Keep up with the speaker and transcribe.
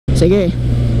Sige.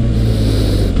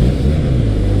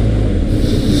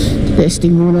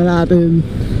 Testing muna natin.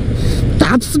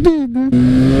 Top speed.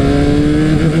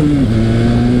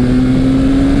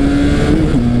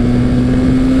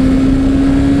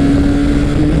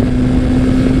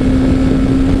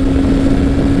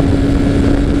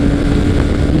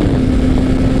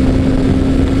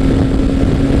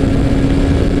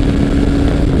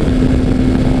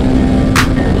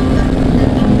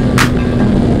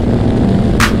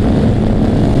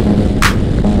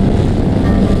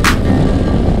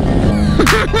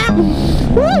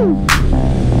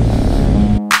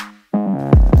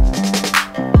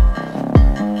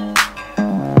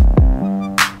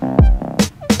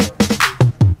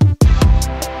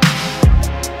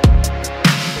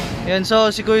 Yan,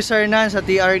 so si Kuys Hernan sa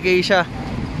TRK siya.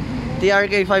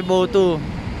 TRK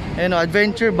 502. Ayan o,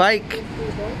 adventure bike.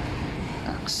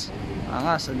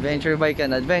 Angas, adventure bike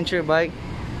yan. Adventure bike.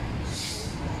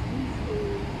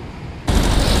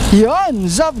 Yon,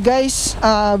 what's up guys?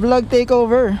 Vlog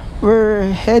takeover.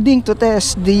 We're heading to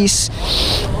test this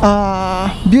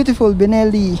beautiful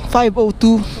Benelli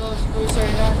 502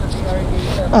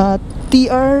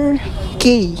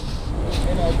 TRK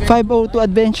 502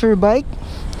 adventure bike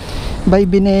by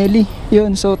Benelli.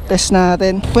 Yun, so test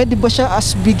natin. Pwede ba siya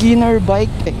as beginner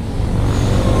bike?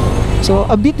 So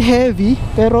a bit heavy,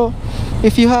 pero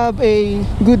if you have a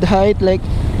good height like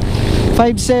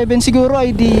 5'7", siguro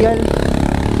ideal.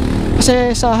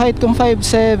 Kasi sa height kong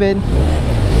 5'7",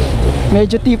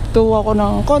 medyo tiptoe ako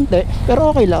ng konti, pero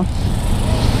okay lang.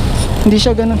 Hindi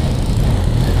siya ganun.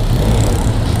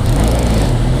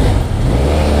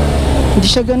 Hindi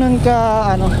siya ganun ka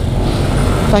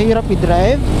kahirap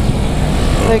i-drive.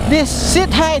 Like this. Seat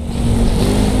height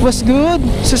was good.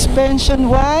 Suspension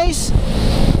wise,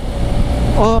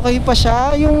 okay pa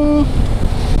siya. Yung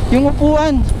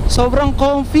upuan, sobrang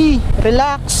comfy,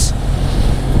 relax.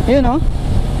 You know?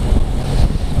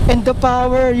 And the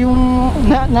power, yung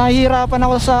nahihirapan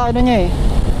ako sa niya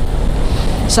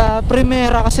sa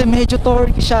Primera kasi medyo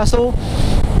torque siya. So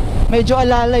medyo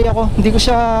alalay ako. Hindi ko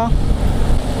siya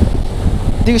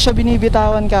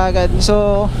binibitawan kaagad.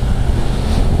 So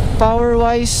power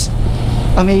wise,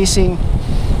 amazing.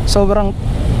 Sobrang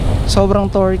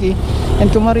torquey.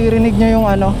 And kung maririnig nyo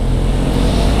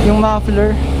yung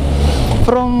muffler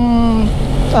from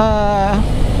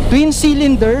twin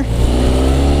cylinder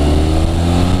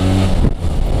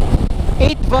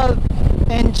 8-valve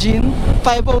engine,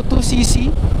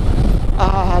 502cc,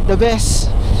 the best.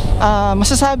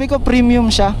 Masasabi ko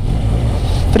premium siya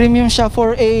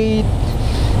for a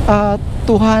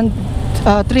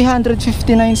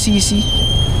 359cc.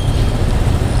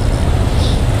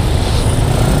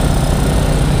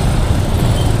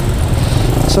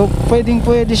 So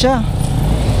pwede siya.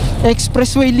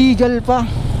 Expressway legal pa,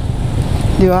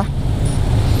 di ba?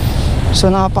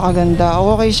 So napakaganda.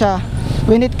 Okay siya.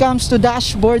 When it comes to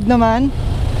dashboard naman,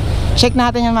 check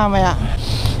natin yan mamaya.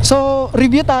 So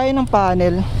review tayo ng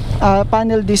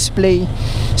panel display.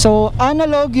 So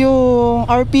analog yung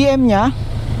RPM nya,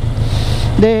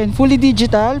 then fully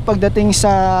digital pagdating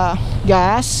sa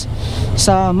gas,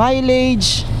 sa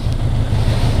mileage,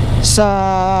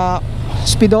 sa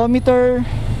speedometer,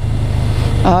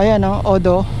 ayan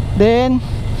odo. Then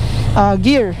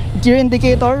gear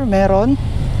indicator meron,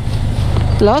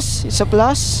 plus, it's a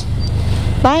plus.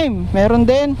 Time meron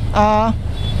din.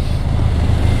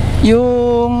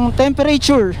 Yung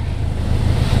temperature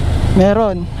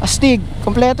meron, astig,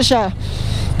 kompleto siya.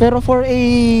 Pero for a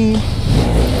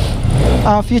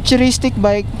futuristic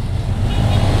bike,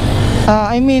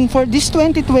 I mean for this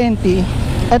 2020,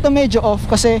 ito medyo off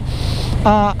kasi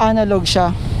analog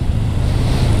siya.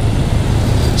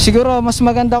 Siguro mas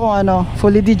maganda kung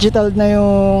fully digital na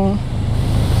yung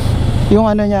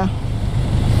niya,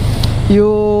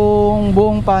 yung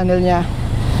buong panel niya.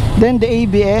 Then the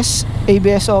ABS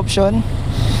option.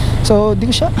 So di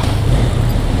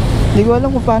ko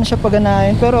alam kung paano siya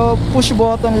paganahin, pero push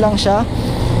button lang siya.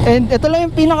 And ito lang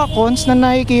yung pinaka cons na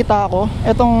nakikita ko,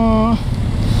 itong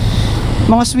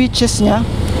mga switches niya.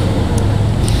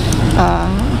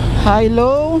 High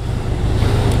low,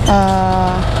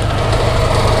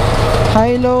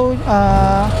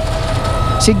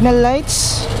 signal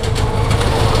lights,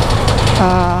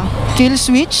 kill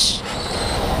switch,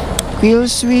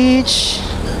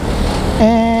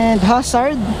 and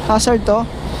hazard to,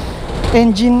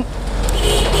 engine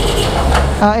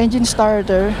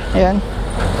starter, ayan.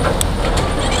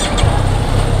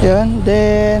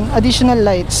 Then additional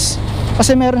lights,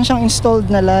 kasi meron siyang installed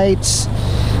na lights,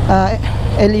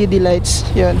 LED lights,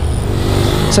 yun.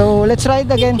 So let's ride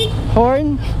again.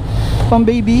 Horn pang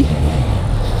baby.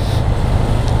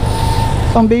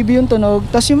 Pang baby yung tunog.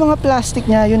 Tas yung mga plastic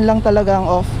niya, yun lang talaga ang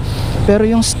off. Pero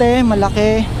yung stem,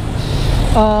 malaki.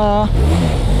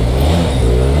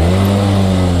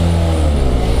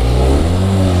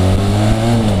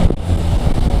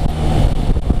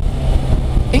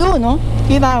 Ayun, no?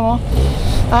 Kita mo?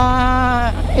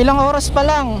 Ilang oras pa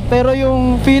lang, pero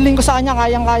yung feeling ko sa kanya,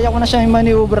 kayang-kaya ko na siya yung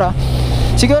maniobra.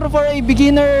 Siguro for a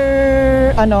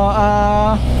beginner,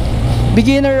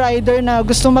 beginner rider na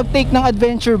gusto mag-take ng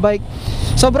adventure bike,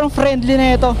 sobrang friendly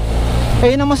na ito.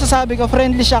 Ayun ang masasabi ko,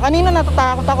 friendly siya. Kanina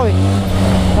natatakot ako eh.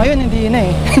 Ngayon hindi na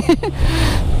eh.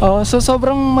 Oh, so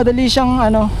sobrang madali siyang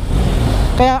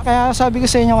kaya sabi ko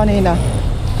sa inyo kanina,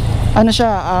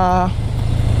 siya,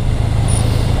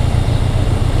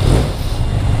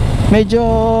 medyo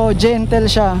gentle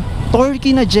siya.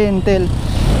 Torquey na gentle.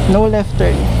 No left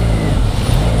turn.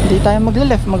 Hindi tayo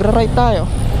magle-left, magra-right tayo.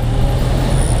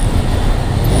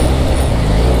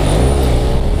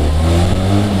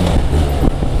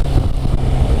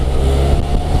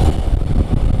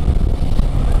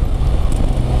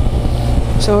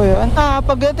 So yun.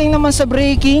 Pagdating naman sa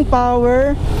braking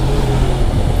power,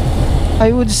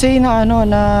 I would say na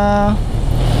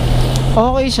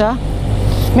okay siya.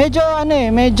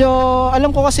 Medyo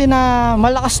alam ko kasi na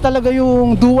malakas talaga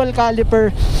yung dual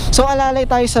caliper. So alalay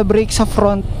tayo sa brake sa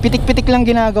front. Pitik-pitik lang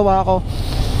ginagawa ko.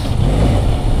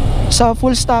 Sa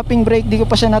full stopping brake di ko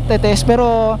pa siya natetest,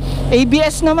 pero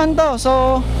ABS naman to.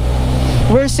 So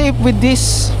we're safe with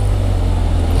this.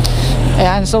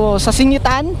 Ayan, so sa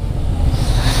singitan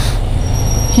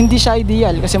hindi siya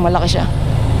ideal kasi malaki siya.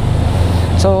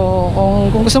 So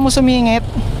kung gusto mo sumingit,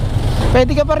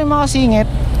 pwede ka pa rin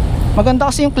makasingit. Maganda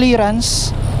kasi yung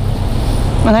clearance.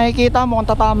 Nakikita mo kung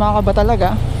tatama ka ba talaga.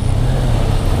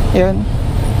 Yun.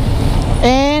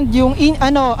 And yung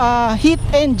heat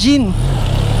engine,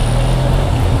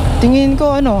 tingin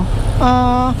ko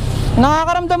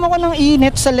nakakaramdam ako ng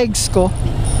init sa legs ko.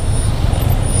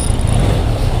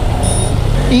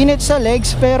 Init sa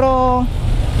legs, pero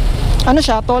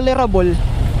siya, tolerable.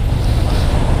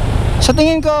 Sa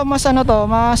tingin ko mas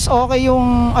mas okay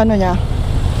yung niya,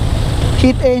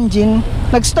 heat engine.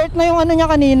 Nag-start na yung niya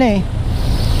kanina eh,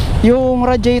 yung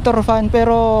radiator fan,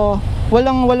 pero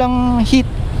walang heat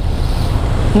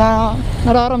na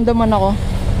nararamdaman ako.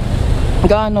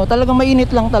 Talagang mainit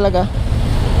lang talaga.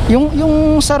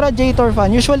 Yung sa radiator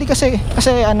fan, usually kasi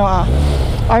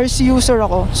RC user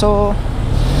ako. So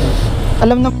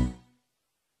alam na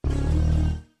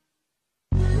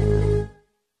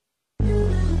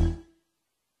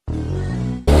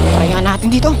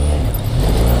natin dito.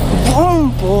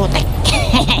 Boom, putek.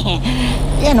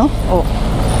 Yan oh.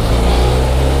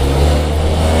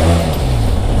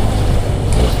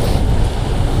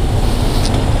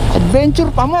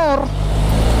 Adventure pa more.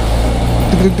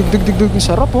 Dig.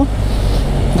 Sarap oh.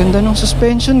 Ganda ng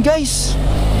suspension, guys.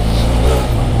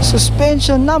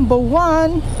 Suspension number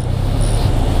 1.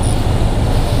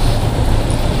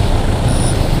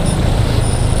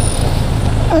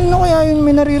 Ano kaya yung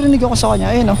may naririnig ako sa kanya?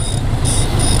 Ayun oh.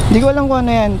 Hindi ko alam kung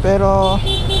ano yan, pero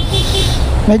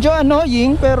medyo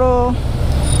annoying, pero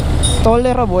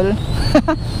tolerable.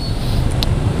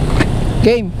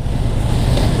 Game.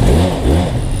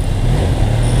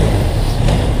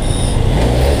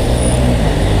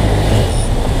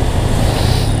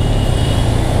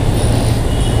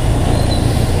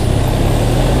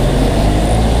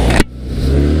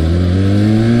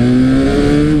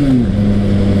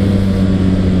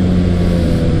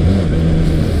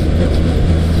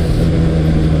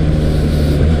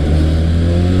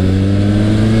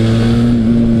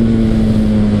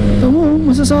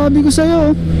 Masasabi ko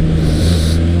sa'yo,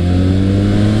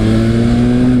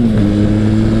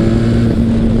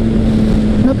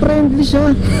 na friendly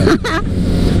siya.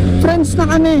 Friends na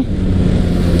kami.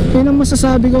 Yun ang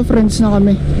masasabi ko, friends na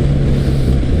kami.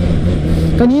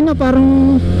 Kanina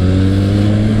parang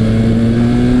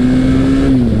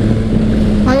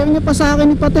ayaw niya pa sa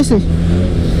akin ipates eh.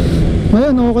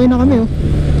 Ngayon okay na kami oh.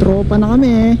 Tropa na kami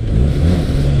eh.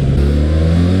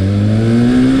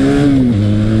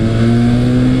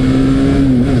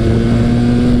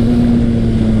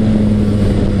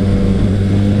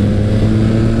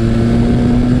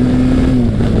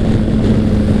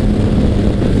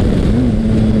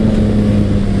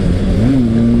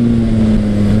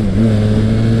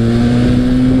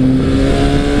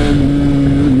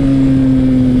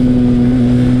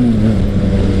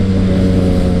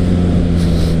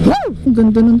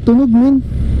 Ganda ng tunog, men.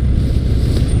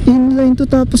 Inline to,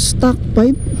 tapos stock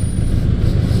pipe.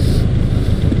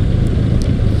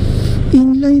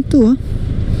 Inline to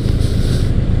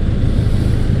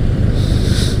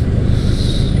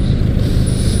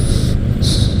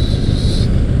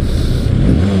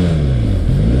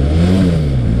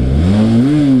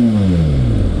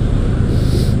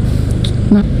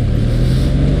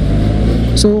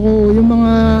So yung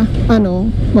mga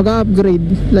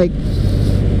mag-upgrade like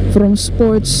from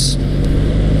sports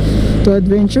to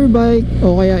adventure bike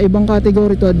o kaya ibang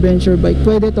category to adventure bike,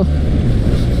 pwede to.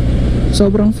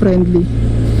 Sobrang friendly.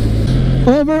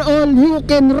 Overall, you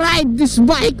can ride this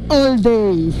bike all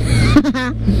day.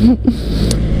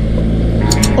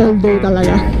 All day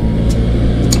talaga.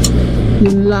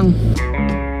 Yun lang.